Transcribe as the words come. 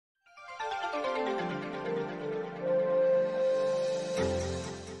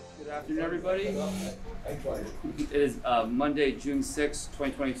Afternoon, everybody. It is Monday, June 6,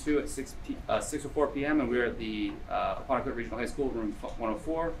 2022 at 6:04 p.m. and we're at the Apponequet Regional High School, room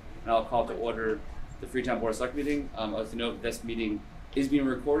 104, and I'll call to order the Freetown Board of Selectmen meeting. I'd like to note that this meeting is being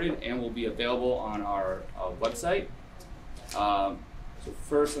recorded and will be available on our website. So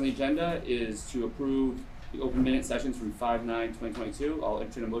first on the agenda is to approve the open minute sessions from 5/9/2022. I'll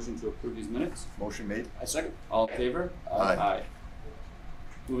entertain a motion to approve these minutes. Motion made. I second. All in favor? Aye. Aye.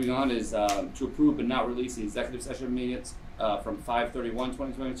 Moving on is to approve but not release the executive session minutes from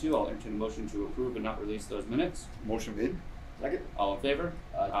 5/31/2022. I'll entertain a motion to approve but not release those minutes. Motion made. Second. All in favor?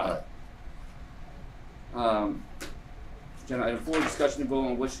 Aye. Agenda item 4, discussion and vote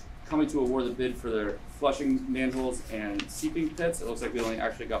on which company to award the bid for their flushing manholes and seeping pits. It looks like we only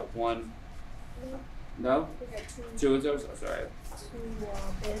actually got one. No? We got Two of those? Oh, sorry. two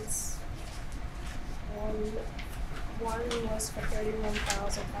bids. One was for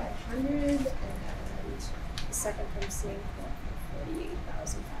 31,500 and the second from Selectmen for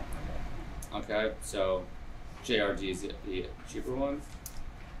 48,500. Okay, so JRG is the cheaper one.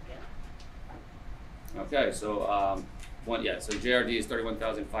 Yeah. Okay, so so JRD is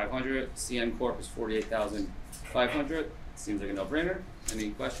 31,500, CN Corp is 48,500. Seems like a no-brainer. Any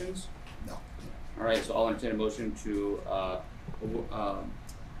questions? No. All right, so I'll entertain a motion to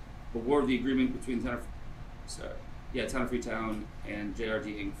award the agreement between Town of Freetown and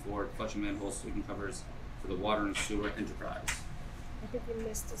JRD Inc. for flushing manholes, sweeping covers for the water and sewer enterprise. I think we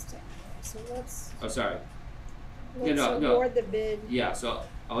missed this time, so let's Oh, sorry. award the bid. Yeah, so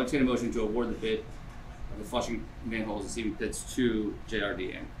I'll entertain a motion to award the bid of the flushing manholes and seeping pits to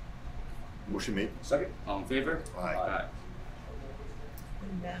JRD Inc. Motion made. Second. All in favor? Aye. Aye.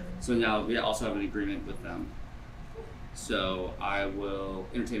 And then So now we also have an agreement with them. So I will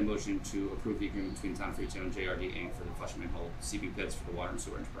entertain a motion to approve the agreement between Town of Freetown and JRD Inc. for the flushing manhole seeping pits for the water and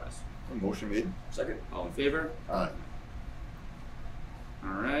sewer enterprise. Motion made. Second. All in favor? Aye.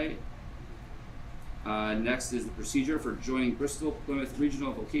 All right. Next is the procedure for joining Bristol Plymouth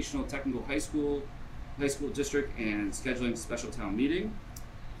Regional Vocational Technical High School District and scheduling special town meeting.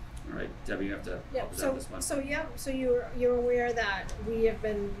 All right, Debbie, you have to present this one. So you're aware that we have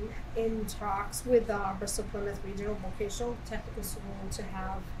been in talks with Bristol Plymouth Regional Vocational Technical School to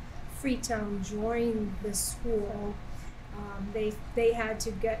have Freetown join this school. They had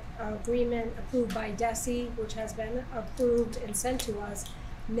to get agreement approved by DESE, which has been approved and sent to us.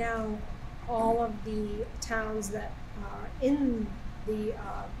 Now all of the towns that are in the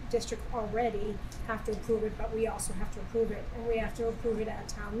district already have to approve it, but we also have to approve it, and we have to approve it at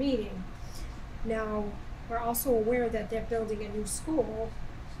town meeting. Now, we're also aware that they're building a new school,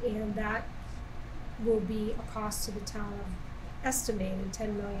 and that will be a cost to the town of estimated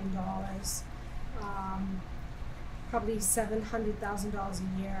 $10 million, probably $700,000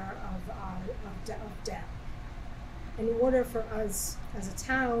 a year of debt. In order for us as a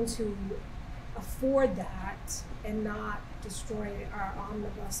town to afford that and not destroy our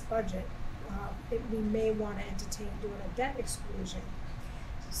omnibus budget, we may want to entertain doing a debt exclusion.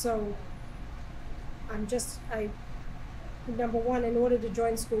 So number one, in order to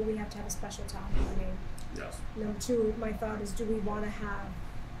join school, we have to have a special town meeting. Yes. Number two, my thought is, do we want to have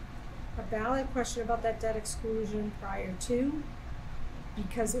a ballot question about that debt exclusion prior to?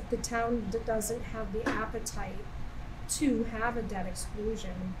 Because if the town doesn't have the appetite to have a debt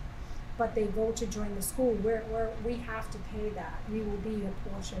exclusion, but they vote to join the school, we have to pay that. We will be a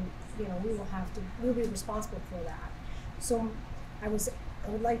portion, we'll be responsible for that. So I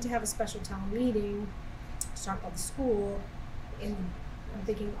would like to have a special town meeting to talk about the school I'm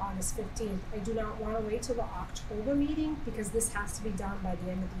thinking August 15th. I do not want to wait till the October meeting because this has to be done by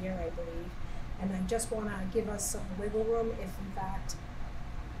the end of the year, I believe. And I just want to give us some wiggle room if in fact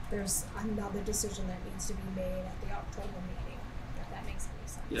there's another decision that needs to be made at the October meeting, if that makes any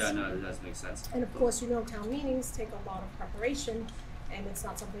sense. Yeah, no, it does make sense. And of course, town meetings take a lot of preparation, and it's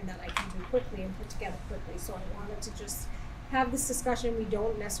not something that I can do quickly and put together quickly. So I wanted to just have this discussion. We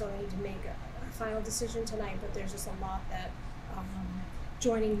don't necessarily need to make a final decision tonight, but there's just a lot that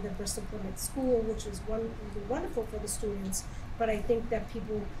joining the Bristol Plymouth School, which is wonderful for the students, but I think that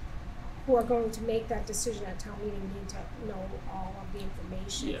people who are going to make that decision at town meeting need to know all of the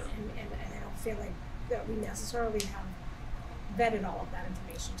information. Yeah. And I don't feel like that we necessarily have vetted all of that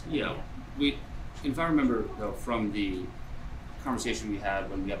information tonight. Yeah, if I remember though from the conversation we had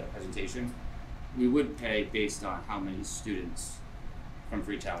when we had the presentation, we would pay based on how many students from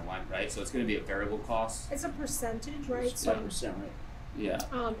Freetown went, right? So it's going to be a variable cost. It's a percentage, right? So 7%, right? Yeah.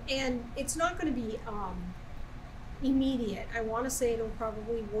 and it's not going to be immediate. I wanna say it'll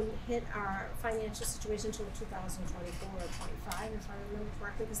probably wouldn't hit our financial situation until 2024 or 25, if I remember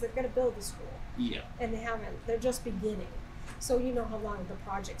correctly, because they've gotta build the school. Yeah. And they haven't, they're just beginning. So you know how long the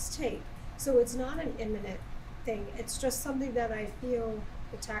projects take. So it's not an imminent thing, it's just something that I feel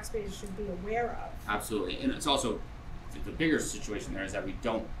the taxpayers should be aware of. Absolutely, and it's also, the bigger situation there is that we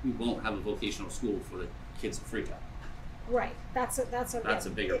won't have a vocational school for the kids in Freetown. Right, that's a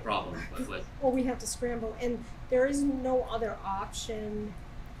bigger problem, but like. Or we have to scramble, and there is no other option.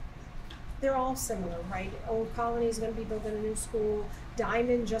 They're all similar, right? Old Colony's gonna be building a new school.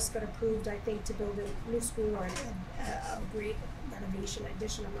 Diamond just got approved, I think, to build a new school or a great renovation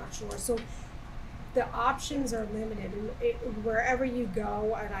addition, I'm not sure. So the options are limited, and wherever you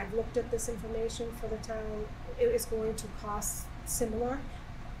go, and I've looked at this information for the town, it is going to cost similar.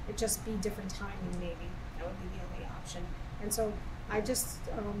 It'd just be different timing, maybe. That would be the only option. And so I just,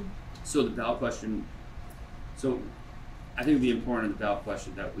 So the ballot question, so I think it'd be important in the ballot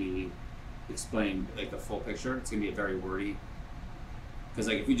question that we explain like the full picture. It's gonna be a very wordy, because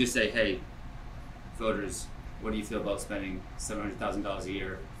like if we just say, hey, voters, what do you feel about spending $700,000 a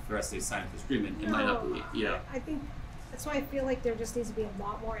year for us to sign up this agreement? It might not be, you know. I think, that's why I feel like there just needs to be a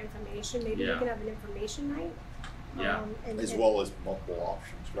lot more information. Maybe we Yeah. can have an information night. Yeah. As well as multiple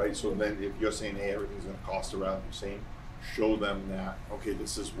options, right? So then if you're saying, hey, everything's gonna cost around the same, show them that, okay,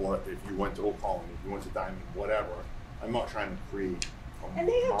 this is what, if you went to Old Colony, if you went to Diamond, whatever. I'm not trying to create a And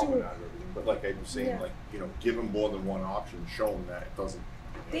they have to- mountain out of everything, but like I was saying, Yeah. like, you know, give them more than one option, show them that it doesn't.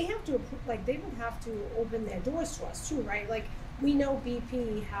 They have to, like, they would have to open their doors to us too, right? Like, we know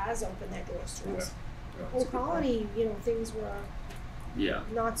BP has opened their doors to us. Yeah, that's a Old good point. Colony, you know, things were Yeah.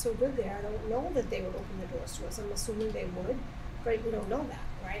 not so good there. I don't know that they would open the doors to us. I'm assuming they would, but we don't know that,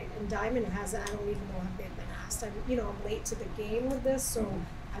 right? And Diamond hasn't. I don't even know if they've been asked. I'm late to the game with this, so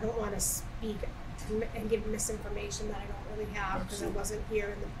I don't want to speak and give misinformation that I don't really have because I Absolutely. wasn't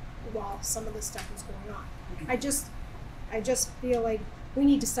here while some of this stuff was going on. I just feel like we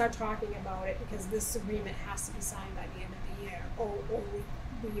need to start talking about it because this agreement has to be signed by the end of the year, or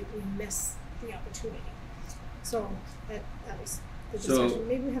we miss the opportunity. So that was the So- discussion.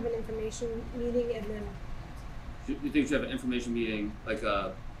 Maybe we have an information meeting and then. You think we should have an information meeting, like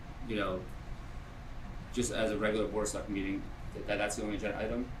you know, just as a regular board of selectmen meeting, that's the only agenda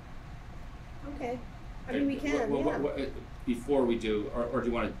item? Okay, I mean, we can, yeah. Before we do, or do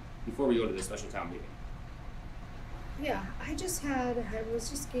you wanna, before we go to the special town meeting? Yeah, I just gave a date, I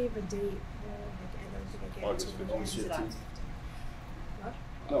don't think I gave it August to you. 15th. What?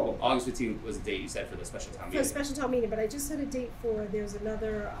 No, August 15th was the date you said for the special town For a meeting. special town meeting, but I just set a date for, there's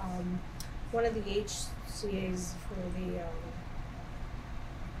another, one of the HCA's for the,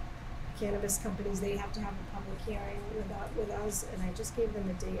 cannabis companies, they have to have a public hearing with us, and I just gave them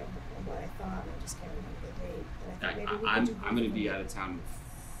a date of what I thought, I just can't remember the date, but I think maybe we could do both I'm gonna of be them. out of town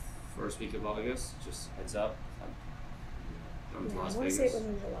first week of August, just heads up. I'm going to Yeah, I Las wanna Vegas. say it was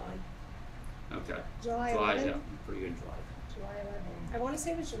in July, Okay. July July, 11th? yeah, I'm pretty good in July. July 11th. I wanna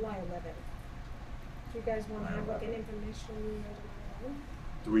say it was July 11th. Do you guys wanna have like an information meeting on July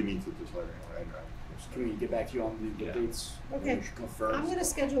 11th? Do we need to just let her know? Can we get back to you on the Yeah. dates? Okay. We should confirm. I'm gonna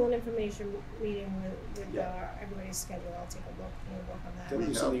schedule an information meeting with Yeah. everybody's schedule, I'll take a look, we'll work on that. There'll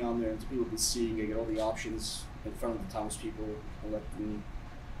be Yeah. something on there so people can see and get all the options in front of the townspeople and let them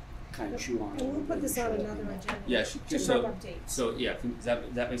kind of chew on it. And we'll put this on Sure. another agenda. Yeah, Just so- for updates. So yeah, does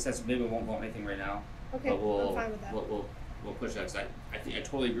that make sense? Maybe we won't vote anything right now, Okay, but we'll I'm fine with that. we'll push that. 'Cause I think I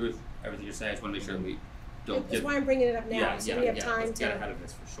totally agree with everything you're saying. I just want to make sure that we don't That's give. why I'm bringing it up now, Yeah, so yeah, we have yeah. time Let's get ahead to of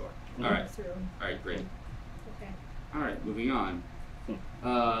this for sure. Mhm. All right, through, all right, great. okay. All right, moving on.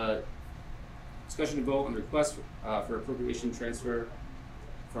 Discussion to vote on the request for appropriation transfer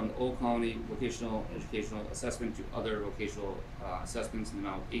from the Old Colony Vocational Educational Assessment to other vocational assessments in the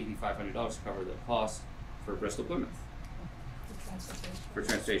amount of $8,500 to cover the cost for Bristol Plymouth. For transportation. For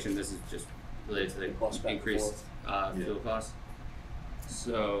transportation, this is just related to the Cost back and increased Yeah. fuel costs.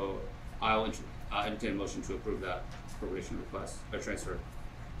 So I'll entertain a motion to approve that appropriation request or transfer.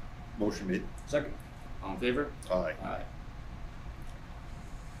 Motion made. Second. All in favor? Aye. Aye.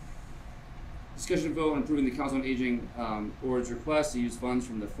 Discussion vote on approving the Council on Aging board's request to use funds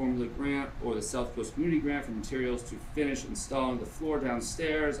from the formula grant or the South Coast Community Grant for materials to finish installing the floor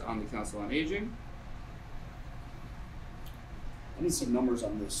downstairs on the Council on Aging. I need some numbers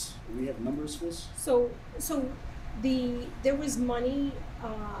on this. Do we have numbers for this? So there was money,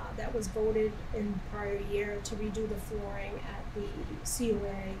 that was voted in prior year to redo the flooring at the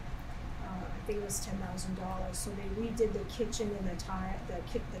COA. I think it was $10,000, so they redid the kitchen and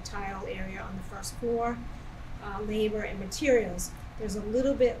the tile area on the first floor, labor and materials. there's a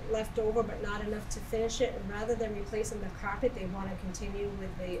little bit left over, but not enough to finish it, and rather than replacing the carpet, they wanna continue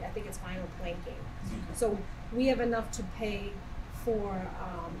with the, I think it's vinyl planking. So we have enough to pay for,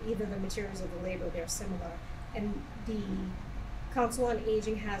 either the materials or the labor, they're similar. And the Council on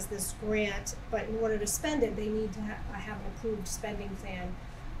Aging has this grant, but in order to spend it, they need to have an approved spending plan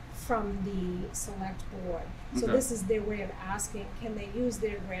from the select board. So Okay. this is their way of asking, can they use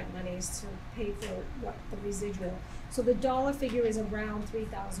their grant monies to pay for what the residual? So the dollar figure is around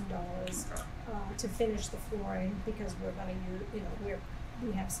 $3,000 Okay. to finish the flooring, because we're gonna use,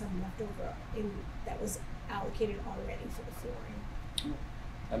 we have some left over that was allocated already for the flooring.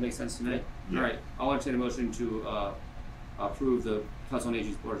 That makes sense to me. Yeah. All right, I'll entertain a motion to approve the Council on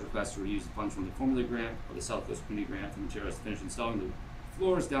Aging's board's request to reuse the funds from the formula grant or the South Coast Community Grant for materials to finish installing the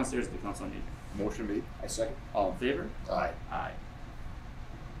floors downstairs at the Council on Aging. Motion made. I second. All in favor? Aye. Aye.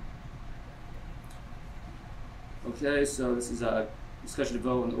 Okay, so this is a discussion to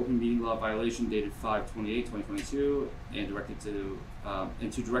vote on the open meeting law violation dated 5/28/2022, and directed to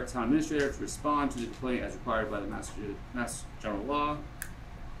and to direct town administrator to respond to the complaint as required by the Mass General Law.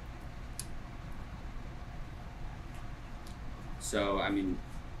 So, I mean,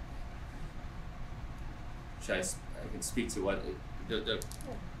 I can speak to what the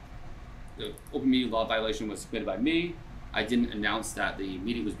open meeting law violation was submitted by me. I didn't announce that the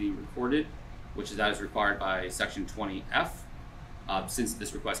meeting was being recorded, which is required by section 20F. Since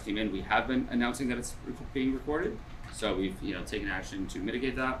this request came in, we have been announcing that it's being recorded. So we've, taken action to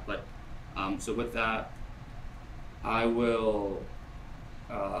mitigate that. But, so with that, I will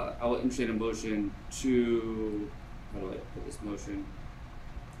entertain a motion to, how do I put this motion?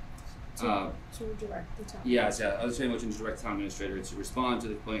 To direct the town. Yes, yeah, I'll entertain a motion to direct town administrator to respond to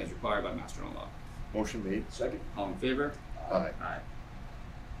the complaint as required by Mass General Law. Motion made. Second. All in favor? Aye. Aye.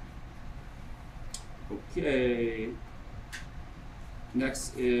 Okay.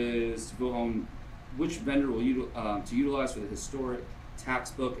 Next is to vote on which vendor will to utilize for the historic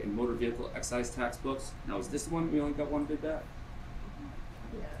tax book and motor vehicle excise tax books. Now, is this the one we only got one bid back?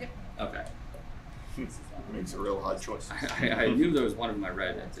 Yeah. Okay. Makes a real hard choice. I knew there was one of them I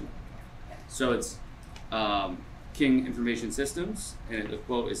read. I didn't. So it's King Information Systems, and the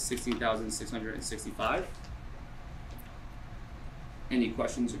quote is $16,665. Any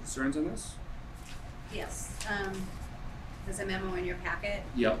questions or concerns on this? Yes, there's a memo in your packet.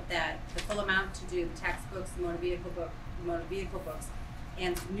 Yep. That the full amount to do the tax books, the motor vehicle books,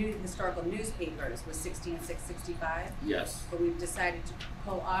 and new historical newspapers was $16,665. Yes. But we've decided to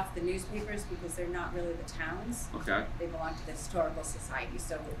pull off the newspapers because they're not really the towns. Okay. They belong to the historical society,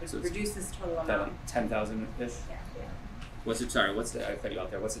 so it would So it's reduce this total That amount. like 10,000-ish? Yeah. What's it, sorry, I cut you out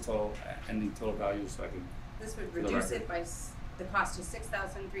there, what's the total, ending total value, so I can, This would For the reduce record. it by the cost to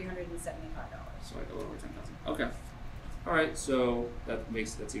 $6,375. so like a little over 10,000, okay. Alright, so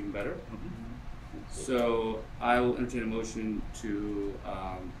that's even better. So I will entertain a motion to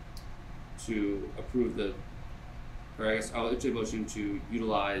approve or I guess I'll entertain a motion to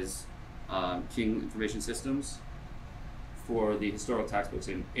utilize, King Information Systems for the historical tax books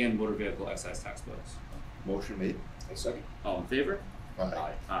and motor vehicle excise tax books. Motion made. I second. All in favor?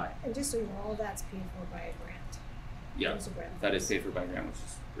 Aye. Aye. And just so you know, all that's paid for by a grant. Yeah, There's a grant. that is paid for by grant, which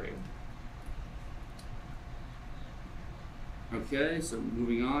is great. Okay, so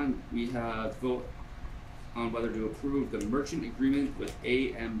moving on, we have vote on whether to approve the merchant agreement with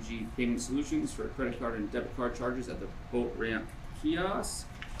AMG Payment Solutions for credit card and debit card charges at the boat ramp kiosk.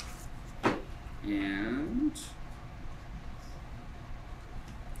 And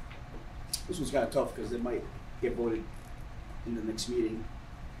This one's kind of tough because it might get voted in the next meeting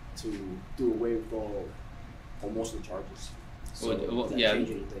to do away with all most of the charges. So well, does that yeah, change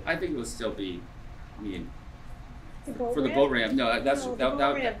anything? I think it will still be, The boat for the ramp? boat ramp, no, that's, No, the that,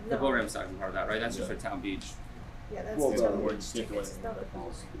 boat ramp, the no. boat ramp's not even part of that, right? That's just for Town Beach. Yeah, that's Well, the the town word beach tickets, it's not the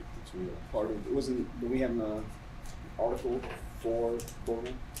boat ramp. Part of it wasn't. Did we have an article for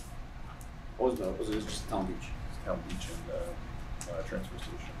Bowman? Or was it just Town Beach? Town Beach and transfer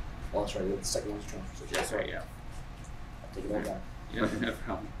station. Oh, that's right. The second one's transfer station. That's right, yeah. I'll take it all back. Yeah, no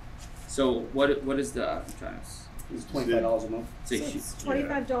problem. So what is the, I'm trying to, It's $25 a month. say, So it's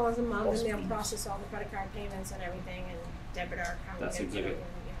 $25 a month, Plus and they'll fees. process all the credit card payments and everything, and debit our account. That seems and like everything,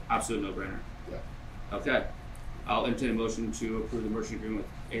 absolute no-brainer. Yeah. Okay, I'll entertain a motion to approve the merchant agreement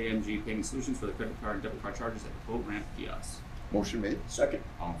with AMG Payment Solutions for the credit card and debit card charges at the boat ramp kiosk. Motion made. Second.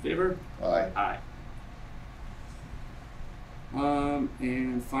 All in favor? Aye. Aye.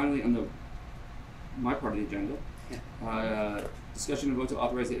 And finally, on my part of the agenda, discussion and vote to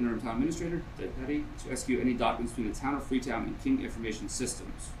authorize the interim town administrator, Dave Petty, to execute any documents between the town of Freetown and King Information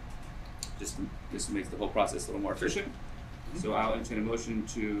Systems. This makes the whole process a little more efficient. So I'll entertain a motion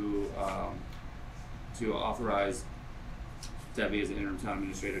to authorize Debbie as an interim town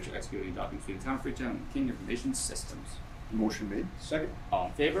administrator to execute any documents for the town of Freetown and King Information Systems. Motion made. Second. All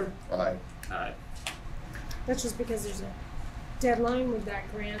in favor? Aye. Aye. That's just because there's a deadline with that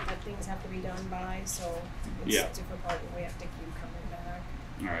grant that things have to be done by, so it's Yeah. difficult and we have to keep coming back.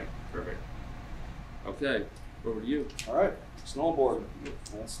 Alright, perfect. Okay, over to you. All right, Snow Board.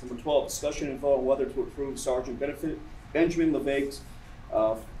 That's number 12. Discussion and vote on whether to approve Sergeant Benjamin LeVague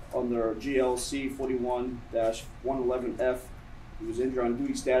under GLC 41-111F. He was injured on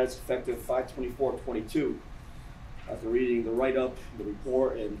duty status effective 5/24/22. After reading the write-up, the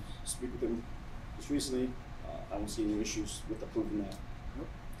report, and speak with him just recently, I don't see any issues with approving that.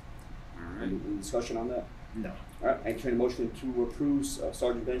 Alright. Any discussion on that? No. All right, entertain a motion to approve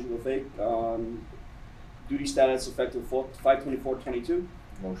Sergeant Benjamin LeVague on duty status effective 5/24/22.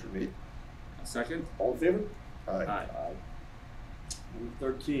 Motion made. A second? All in favor? Aye. Aye. Number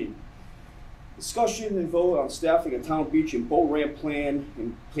 13, discussion and vote on staffing a town beach and boat ramp plan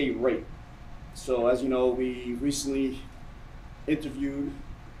and pay rate. So as you know, we recently interviewed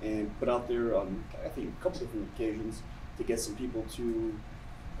and put out there on, I think, a couple different occasions to get some people to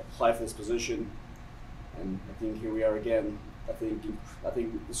apply for this position. And I think here we are again. I think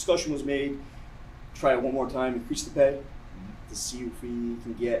discussion was made, try it one more time, increase the pay to see if we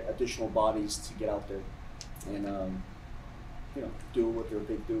can get additional bodies to get out there and do what they're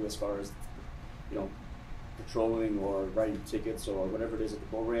big do as far as patrolling or writing tickets or whatever it is at the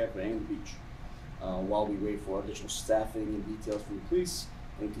boat ramp and the beach. While we wait for additional staffing and details from the police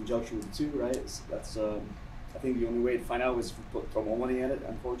in conjunction with the two, right? That's I think the only way to find out is if we throw more money at it,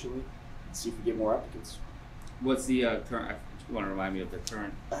 unfortunately, and see if we get more applicants. What's the current, you wanna remind me of the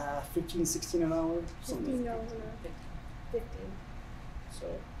current? 15, 16 an hour, something. $15 an hour. 15. So,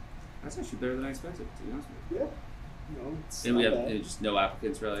 That's actually better than I expected, to be honest with yeah, it's you. And we not have bad. just no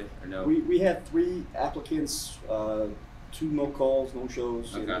applicants really, or no? We had 3 applicants, 2 no calls, no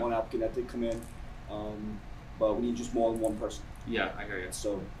shows, Okay. and 1 applicant that did come in. But we need just more than 1 person. Yeah, I hear you.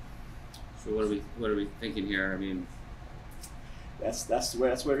 So So what are we thinking here? I mean, that's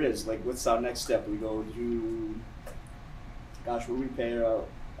where it is. Like, what's our next step? Do we go to, gosh, what do we pay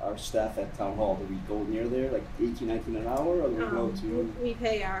our staff at town hall? Do we go near there, like 18, 19 an hour, or do we go to? We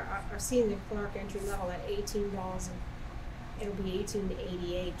pay our senior clerk entry level at $18, and it'll be $18 to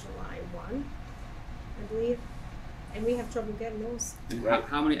 $88 July 1, I believe. And we have trouble getting those. and Right.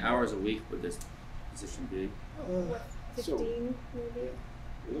 how many hours a week would this position be? What, 15 So maybe?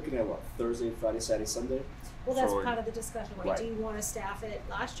 we're looking at what, Thursday, Friday, Saturday, Sunday? Well, that's So- part of the discussion, right? Right. Do you wanna staff it?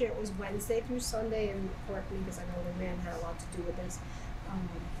 Last year it was Wednesday through Sunday, and correct me, because I know the man had a lot to do with this.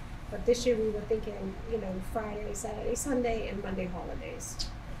 But this year we were thinking, Friday, Saturday, Sunday, and Monday holidays.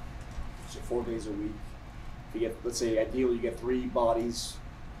 So 4 days a week. If you get, let's say, ideally you get 3 bodies,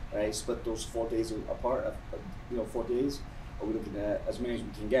 right? Split those 4 days apart. 4 days. Are we looking at as many as we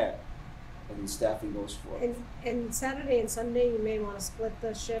can get? And then staffing goes for. And Saturday and Sunday, you may wanna split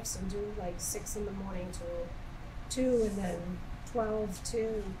the shifts and do like 6 in the morning to 2, and then 12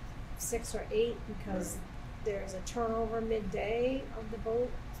 to 6 or 8, because there's a turnover midday of the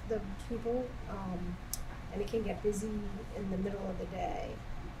people, and it can get busy in the middle of the day.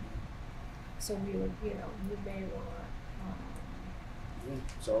 So we would, we may want,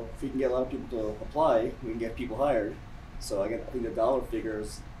 So if we can get a lot of people to apply, we can get people hired. So I think the dollar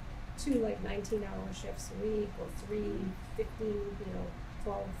figures. 2 like 19-hour shifts a week, or 3, 15,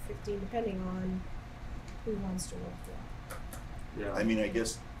 12, 15, depending on who wants to work there. Yeah. I mean, I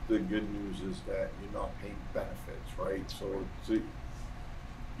guess the good news is that you're not paying benefits, right? So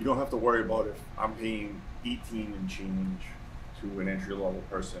you don't have to worry about if I'm paying 18 and change to an entry level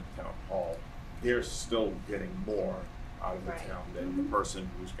person at town hall. They're still getting more out of the Right. town than the person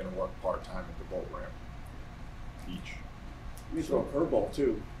who's going to work part time at the boat ramp each. Let me throw a curveball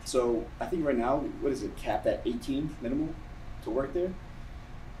too. So I think right now, what is it, capped at 18 minimum to work there?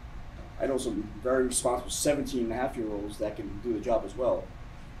 I know some very responsible 17-and-a-half-year-olds that can do the job as well.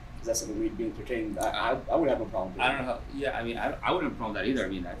 Is that something we'd be entertained? I would have no problem doing I don't know how, yeah, I mean, I wouldn't have a problem with that either. I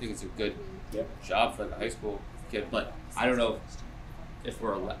mean, I think it's a good Yep. job for the high school kid, but I don't know if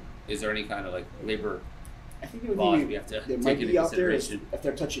is there any kind of like labor I think the laws only we have to thing that take might into be out there is consideration? if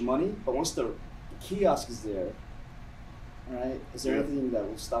they're touching money, but once the kiosk is there, all right, is there Yeah. anything that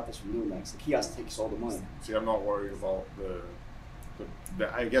will stop us from doing that? 'Cause the kiosk takes all the money. See, I'm not worried about the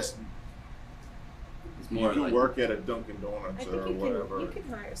I guess It's you more do like work at a Dunkin' I Donuts think or you whatever. can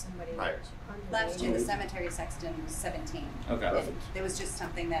hire somebody Hire under the Last year, the age. cemetery sexton was 17. Okay. It was just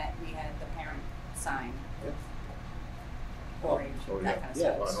something that we had the parent sign. Yep. 4-H, Oh, that yeah. kind of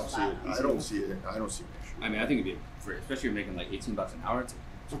Yeah, stuff. I don't see it, I don't see it, I don't see an issue. I mean, I think it'd be free, especially if you're making like $18 an hour. It's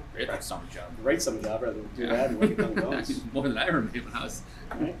a great like, summer job. Great summer job, rather than do that and work it down the roads. More than I ever made when I was.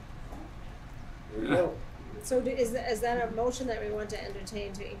 Right? There you go. So is that a motion that we want to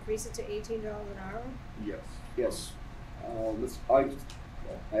entertain to increase it to $18 an hour? Yes. Yes. I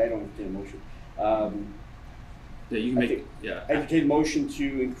don't entertain a motion. Yeah, you can I make think- yeah. Entertain a motion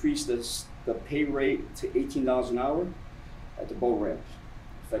to increase the pay rate to $18 an hour at the boat ramp,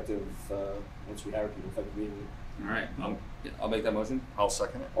 effective, once we hire people, effective immediately. All right, I'll make that motion. I'll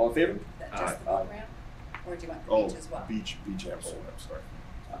second it. All in favor? That just the Aye. boat ramp, or do you want the Oh, beach as well? beach and boat ramp, sorry.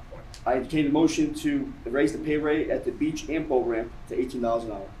 I entertain a motion to raise the pay rate at the beach and boat ramp to $18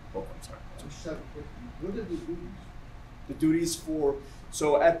 an hour. Oh, I'm sorry. What are the duties? The duties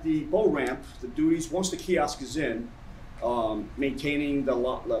so at the boat ramp, the duties, once the kiosk is in, maintaining the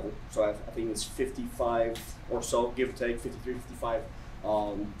lot level. So I think it's 55 or so, give or take, 53, 55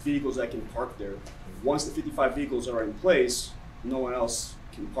 vehicles that can park there. Once the 55 vehicles are in place, no one else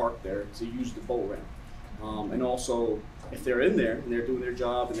can park there to use the boat ramp. And also, if they're in there and they're doing their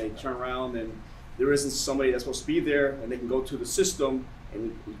job and they turn around and there isn't somebody that's supposed to be there and they can go to the system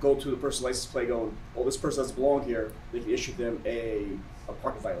and go to the person's license plate going, oh, this person doesn't belong here, they can issue them a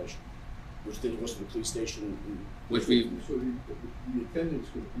parking violation, which then goes to the police station. Which we So the attendants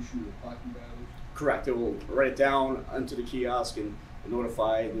could issue the parking violation? Correct, it will write it down onto the kiosk and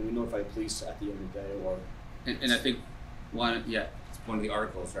notify, and then we notify the police at the end of the day, or. and I think one of the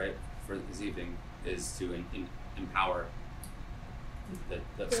articles right for this evening is to empower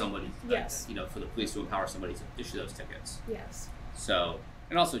that somebody Yes. for the police to empower somebody to issue those tickets. Yes. So,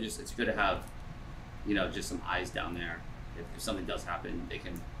 and also just it's good to have, just some eyes down there. If something does happen, they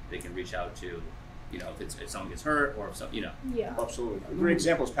can reach out to, if someone gets hurt or if some, Yeah. Absolutely. A great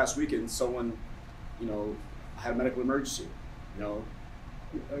example is past weekend, someone, had a medical emergency, I know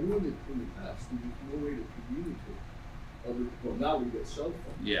that in the past, there was no way to communicate. Well, now we get cell phones.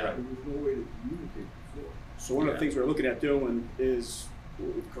 Yeah. But there was no way to communicate before. So one of Yeah. the things we're looking at doing is,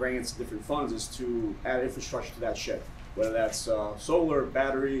 with grants and different funds, is to add infrastructure to that shed. Whether that's solar,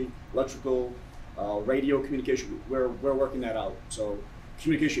 battery, electrical, radio communication, we're working that out. So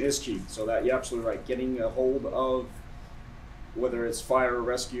communication is key. So that you're absolutely right. Getting a hold of whether it's fire,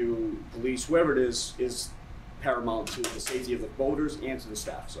 rescue, police, whoever it is paramount to the safety of the boaters and to the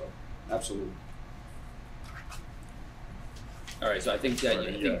staff. So absolutely. All right, so I think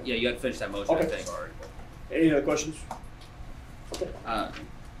that you had to finish that motion. Okay. I think. Sorry. Any other questions? Okay. Uh,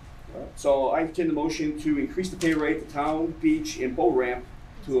 Alright, so I entertain the motion to increase the pay rate at the town, beach, and boat ramp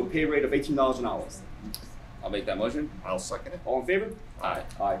to a pay rate of $18 an hour. I'll make that motion. I'll second it. All in favor? Aye.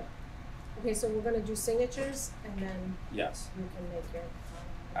 Aye. Okay, so we're gonna do signatures and then Yes. you can make your.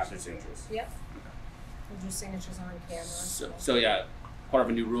 After signatures. Yep. We'll do signatures on camera. So yeah, part of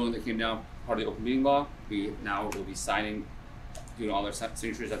a new ruling that came down, part of the open meeting law, we now will be doing all their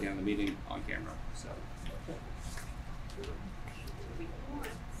signatures at the end of the meeting on camera. So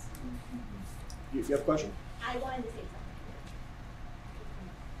You have a question? I wanted to say something.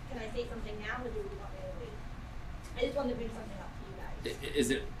 Can I say something now, or do we want me to wait? I just wanted to bring something up to you guys.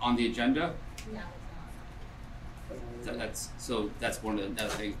 is it on the agenda? No, it's not. That's one of the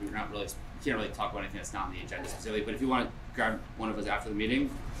other things we can't really talk about anything that's not on the agenda specifically. But if you want to grab one of us after the meeting,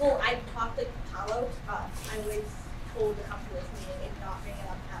 Well, I talked to Paolo, I was told to come to this meeting and not bring it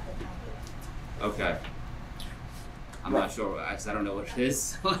up at the town meeting. okay. I'm not sure. I don't know what it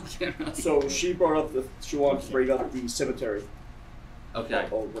is. So I can't really. So she brought up she wanted to bring up the cemetery. Okay.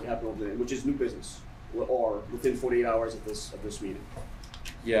 Or what happened over there, which is new business, or within 48 hours of this meeting.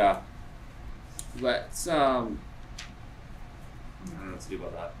 Yeah. Let's I don't know what to do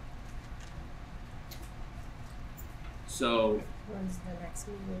about that. So When's the next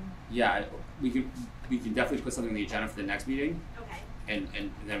meeting? yeah, we can definitely put something on the agenda for the next meeting, Okay.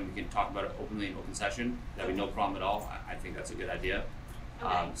 and then we can talk about it openly in open session. That'd be no problem at all. I think that's a good idea.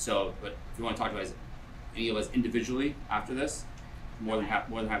 Okay. But if you want to talk about any of us individually after this, more than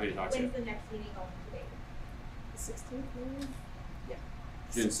happy to talk to you. When's the next meeting going to be? The 16th maybe?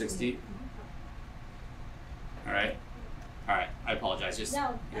 June 16th. All right. I apologize. Just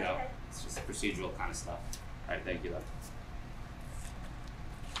No, that's okay. it's just procedural kind of stuff. All right. Thank you, though.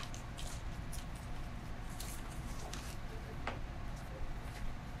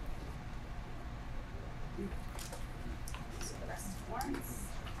 So the rest is warrants.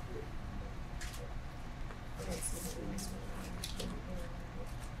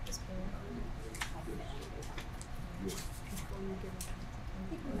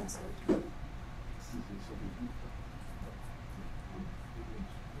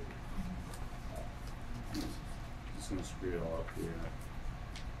 gonna screw it all up here.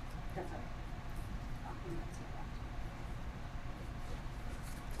 That's all right. I'll clean that too.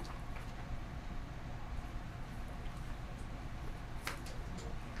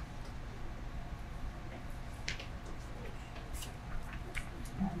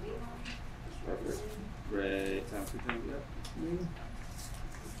 Perfect. Ray, time to turn it up.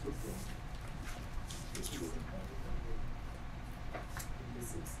 This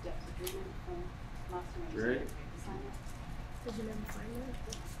is Deb's agreement from last time. Great. Sign it. Did you never find that?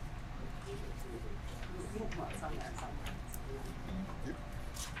 Well, it's on there somewhere.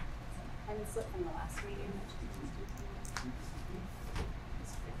 And it's slipped from the last meeting, which is.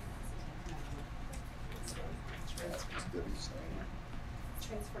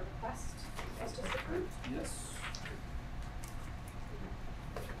 Transfer request, was just approved. Yes.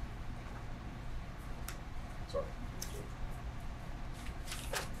 Sorry.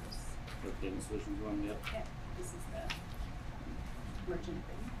 The payment solutions one, yep. Yeah, this is the merchant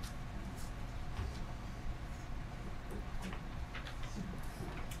agreement.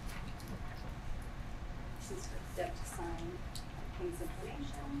 This is for Deb to sign, King's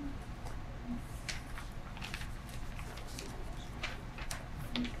information.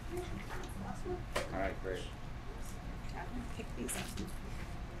 Last one. Alright, great. I'm gonna pick these up.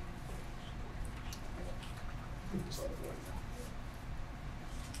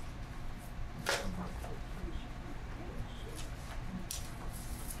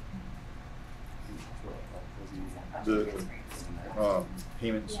 The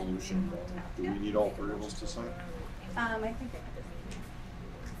payment solution, do we need all three of us to sign? I think they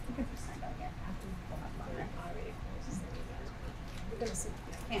could just signed out, yeah. We'll have them on there. We're gonna see.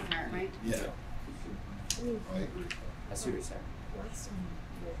 Can't hurt, right? Yeah. I mean, Right. I see what you're saying. last time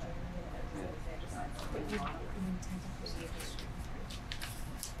you were doing it, but you intend to proceed.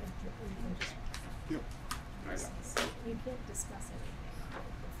 Yep. You can't discuss anything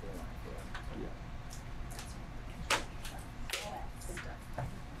before.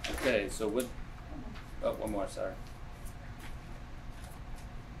 Okay, so with, oh, one more, sorry.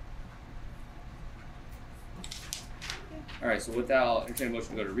 Alright, so with that, I'll entertain a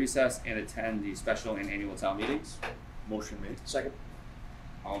motion to go to recess and attend the special and annual town meetings. Motion made. Second.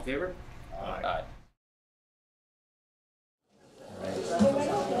 All in favor? Aye. I'd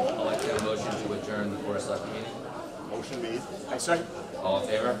like to have a motion to adjourn the Board of Selectmen meeting. Motion made. I second. All in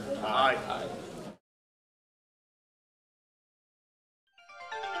favor? Aye. Aye.